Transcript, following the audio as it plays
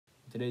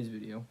today's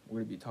video, we're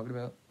going to be talking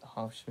about the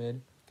Hufschmid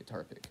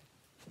guitar pick.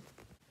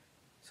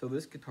 So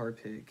this guitar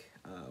pick,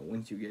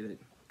 once you get it,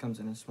 comes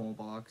in a small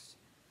box.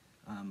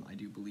 I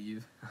do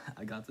believe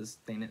I got this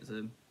thing as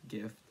a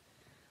gift.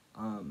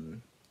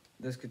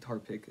 This guitar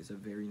pick is a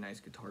very nice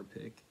guitar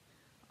pick.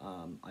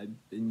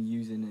 I've been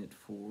using it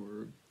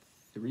for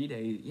 3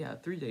 days. Yeah,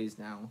 3 days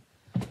now.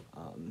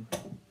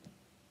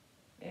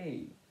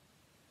 Hey,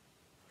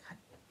 God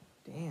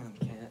damn,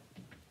 cat.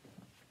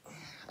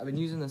 I've been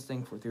using this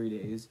thing for 3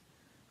 days.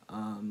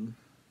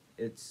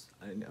 It's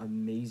an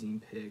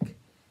amazing pick.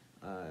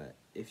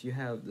 If you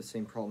have the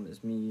same problem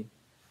as me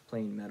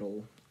playing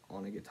metal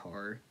on a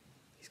guitar,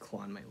 he's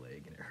clawing my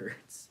leg and it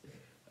hurts.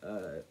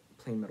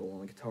 Playing metal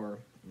on a guitar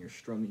and you're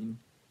strumming,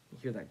 you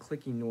hear that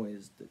clicking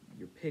noise that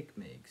your pick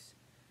makes.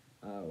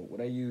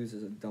 What I use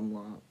is a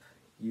Dunlop.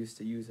 Used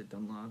to use a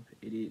Dunlop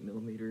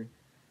 88mm.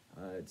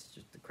 It's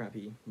just the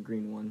crappy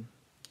green one.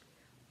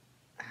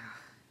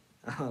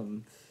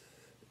 God,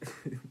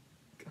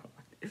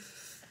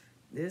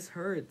 this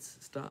hurts.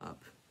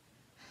 Stop.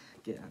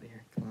 Get out of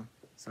here. Come on.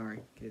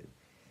 Sorry. Get.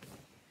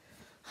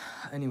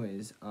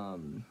 Anyways,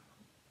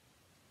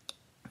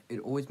 it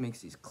always makes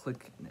these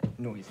click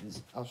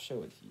noises. I'll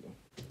show it to you.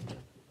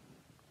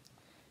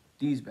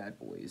 These bad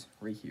boys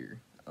right here.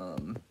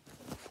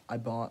 I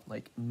bought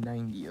like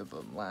 90 of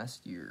them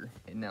last year,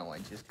 and now I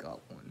just got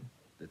one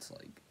that's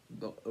like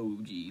the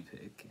OG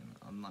pick, and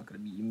I'm not gonna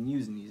be even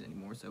using these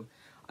anymore. So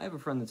I have a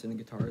friend that's into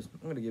guitars.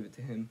 I'm gonna give it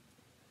to him.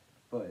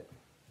 But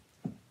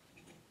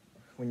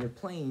when you're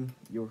playing,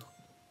 you'll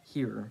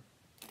hear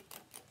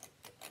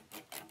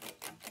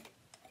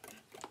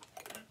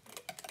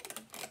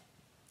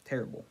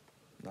terrible.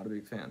 Not a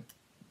big fan.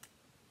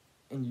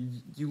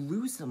 And you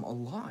lose them a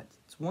lot.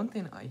 It's one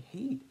thing I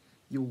hate.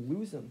 You'll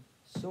lose them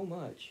so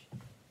much.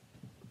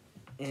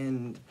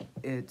 And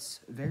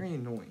it's very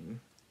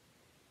annoying.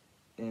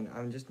 And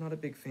I'm just not a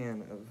big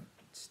fan of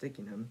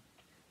sticking them.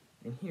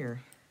 And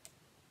here,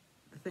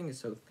 the thing is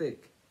so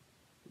thick,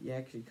 you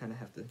actually kind of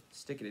have to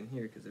stick it in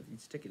here, because if you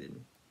stick it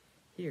in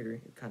here,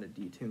 you kind of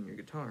detune your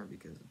guitar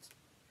because it's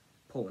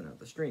pulling out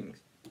the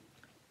strings.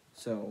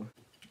 So,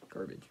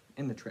 garbage.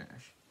 In the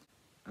trash.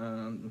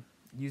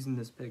 Using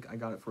this pick, I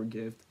got it for a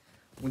gift.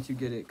 Once you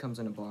get it, it comes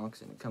in a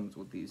box, and it comes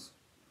with these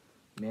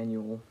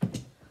manual.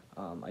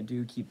 I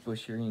do keep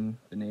butchering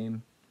the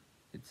name.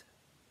 It's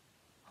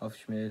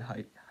Hufschmid,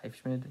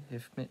 Hufschmid.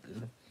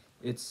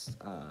 It's,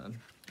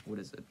 what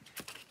is it?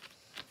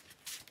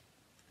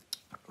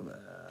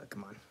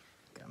 Come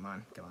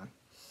on.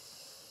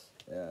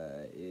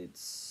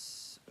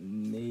 It's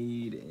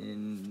made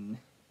in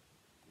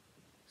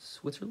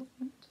Switzerland?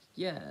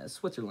 Yeah,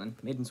 Switzerland.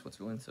 Made in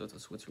Switzerland, so it's a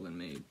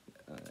Switzerland-made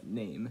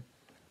name.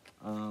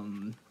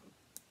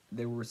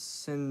 They were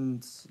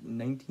since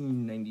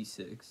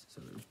 1996,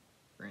 so they're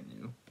brand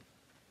new.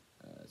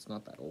 It's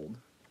not that old.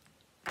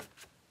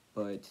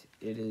 But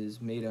it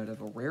is made out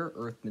of a rare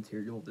earth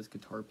material, this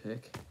guitar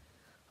pick,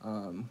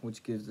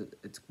 which gives it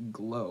its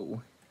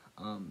glow.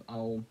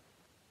 I'll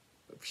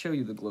show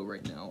you the glow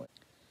right now.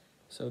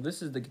 So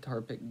this is the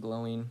guitar pick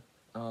glowing.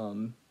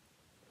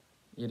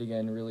 Yet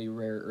again, really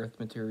rare earth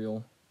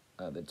material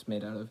that's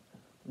made out of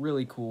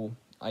really cool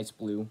ice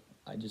blue.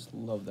 I just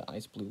love the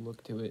ice blue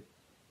look to it.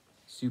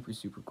 Super,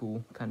 super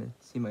cool. Kind of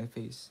see my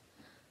face.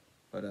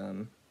 But,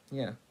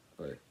 yeah,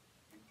 but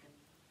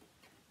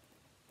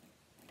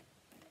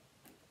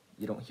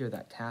you don't hear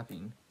that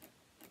tapping.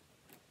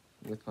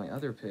 With my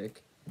other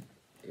pick,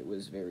 it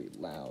was very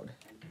loud.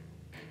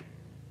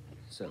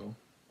 So,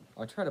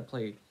 I'll try to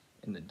play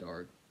in the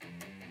dark.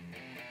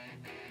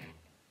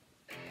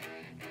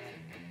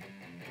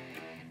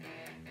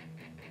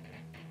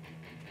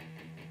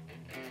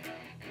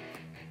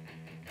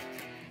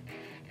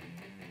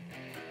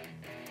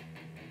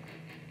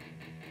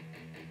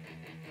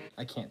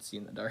 I can't see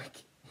in the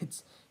dark.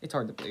 It's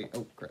hard to play.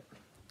 Oh, crap.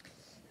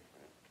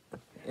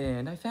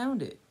 And I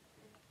found it.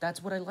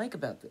 That's what I like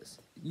about this.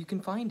 You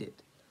can find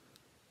it.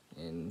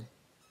 And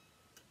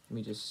let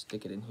me just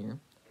stick it in here.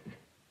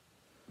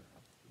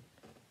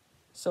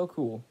 So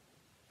cool.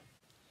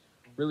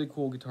 Really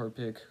cool guitar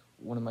pick.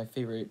 One of my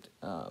favorite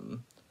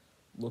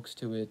looks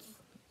to it.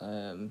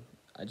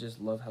 I just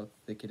love how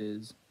thick it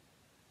is.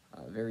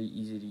 Very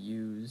easy to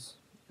use.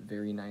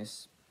 Very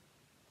nice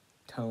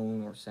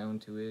tone or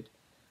sound to it.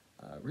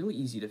 Really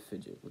easy to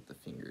fidget with the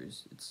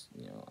fingers. It's,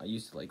 you know, I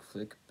used to like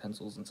flick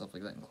pencils and stuff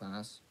like that in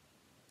class.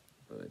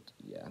 But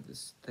yeah,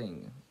 this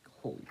thing,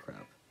 holy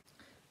crap.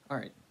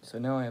 Alright, so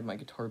now I have my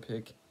guitar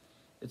pick.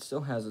 It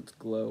still has its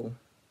glow.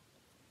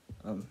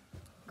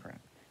 Crap.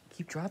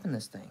 Keep dropping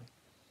this thing.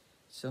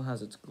 It still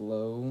has its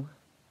glow.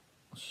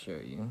 I'll show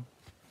you.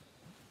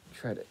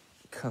 Try to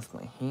cuff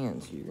my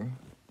hands here.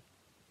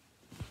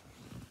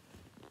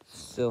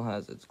 Still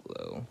has its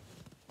glow.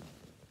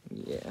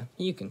 Yeah,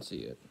 you can see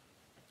it.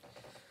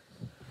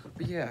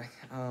 But yeah,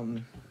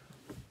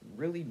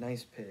 really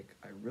nice pick.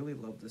 I really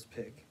love this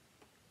pick.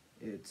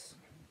 It's,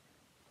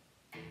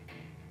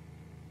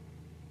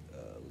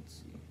 let's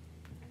see.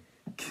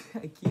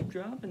 I keep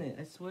dropping it,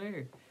 I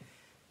swear.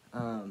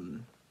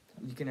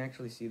 you can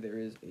actually see there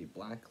is a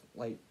black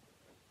light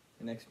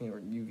next to me, or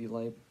UV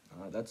light.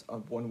 That's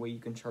one way you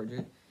can charge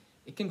it.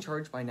 It can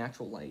charge by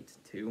natural light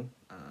too.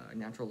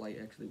 Natural light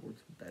actually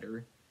works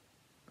better.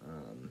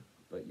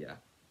 But yeah,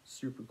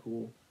 super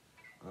cool.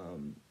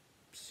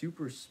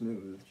 Super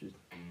smooth. Just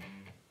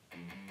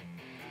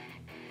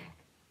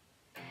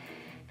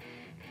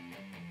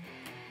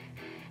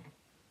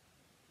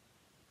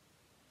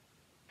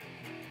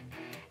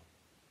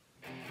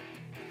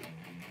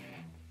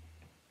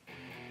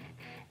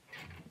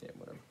yeah,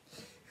 whatever.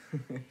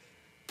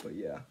 But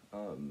yeah,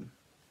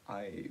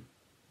 I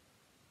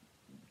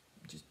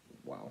just,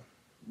 wow,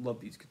 love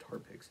these guitar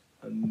picks.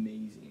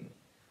 Amazing.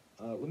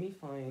 Let me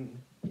find,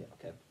 yeah,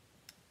 okay.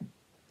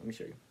 Let me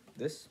show you.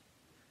 This.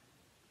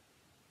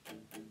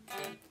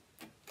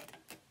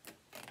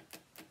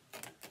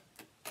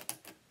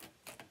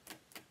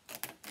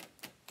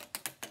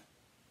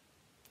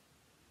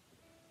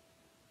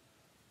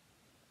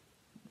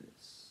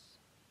 This.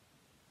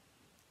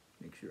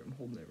 Make sure I'm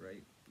holding it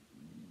right.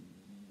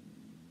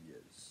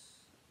 Yes.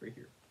 Right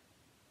here.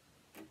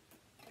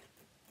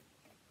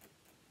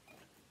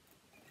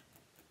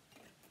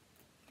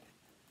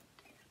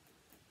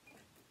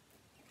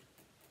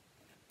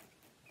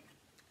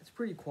 It's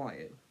pretty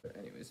quiet. But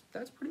anyways,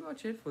 that's pretty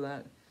much it for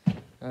that.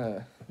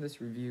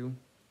 This review.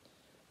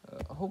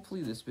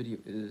 Hopefully this video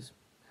is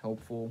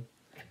helpful.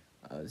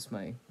 This is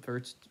my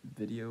first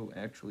video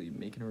actually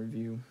making a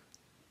review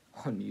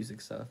on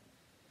music stuff.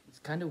 It's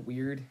kind of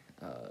weird,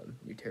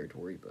 new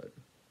territory, but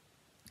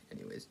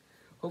anyways.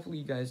 Hopefully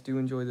you guys do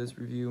enjoy this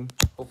review.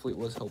 Hopefully it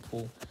was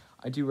helpful.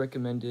 I do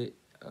recommend it.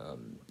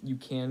 You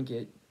can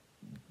get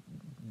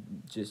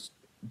just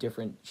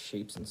different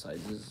shapes and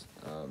sizes.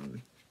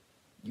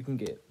 You can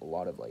get a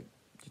lot of like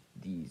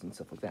these and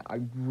stuff like that.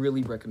 I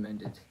really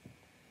recommend it.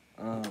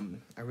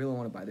 I really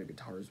want to buy their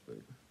guitars, but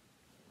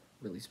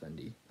really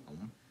spendy.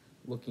 I'm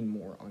looking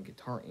more on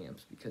guitar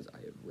amps because I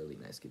have really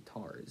nice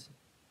guitars.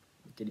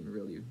 I'm getting a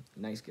really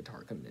nice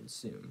guitar coming in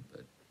soon,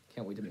 but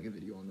can't wait to make a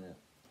video on that.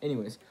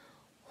 Anyways,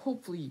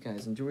 hopefully you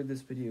guys enjoyed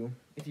this video.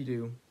 If you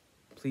do,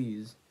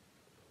 please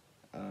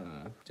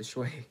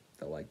destroy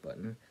the like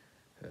button.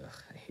 Ugh,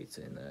 I hate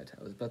saying that.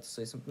 I was about to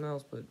say something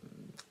else, but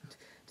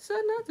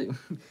decided not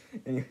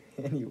to.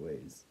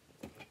 Anyways,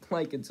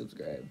 like and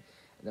subscribe,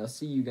 and I'll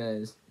see you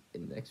guys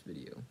in the next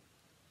video.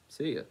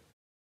 See ya.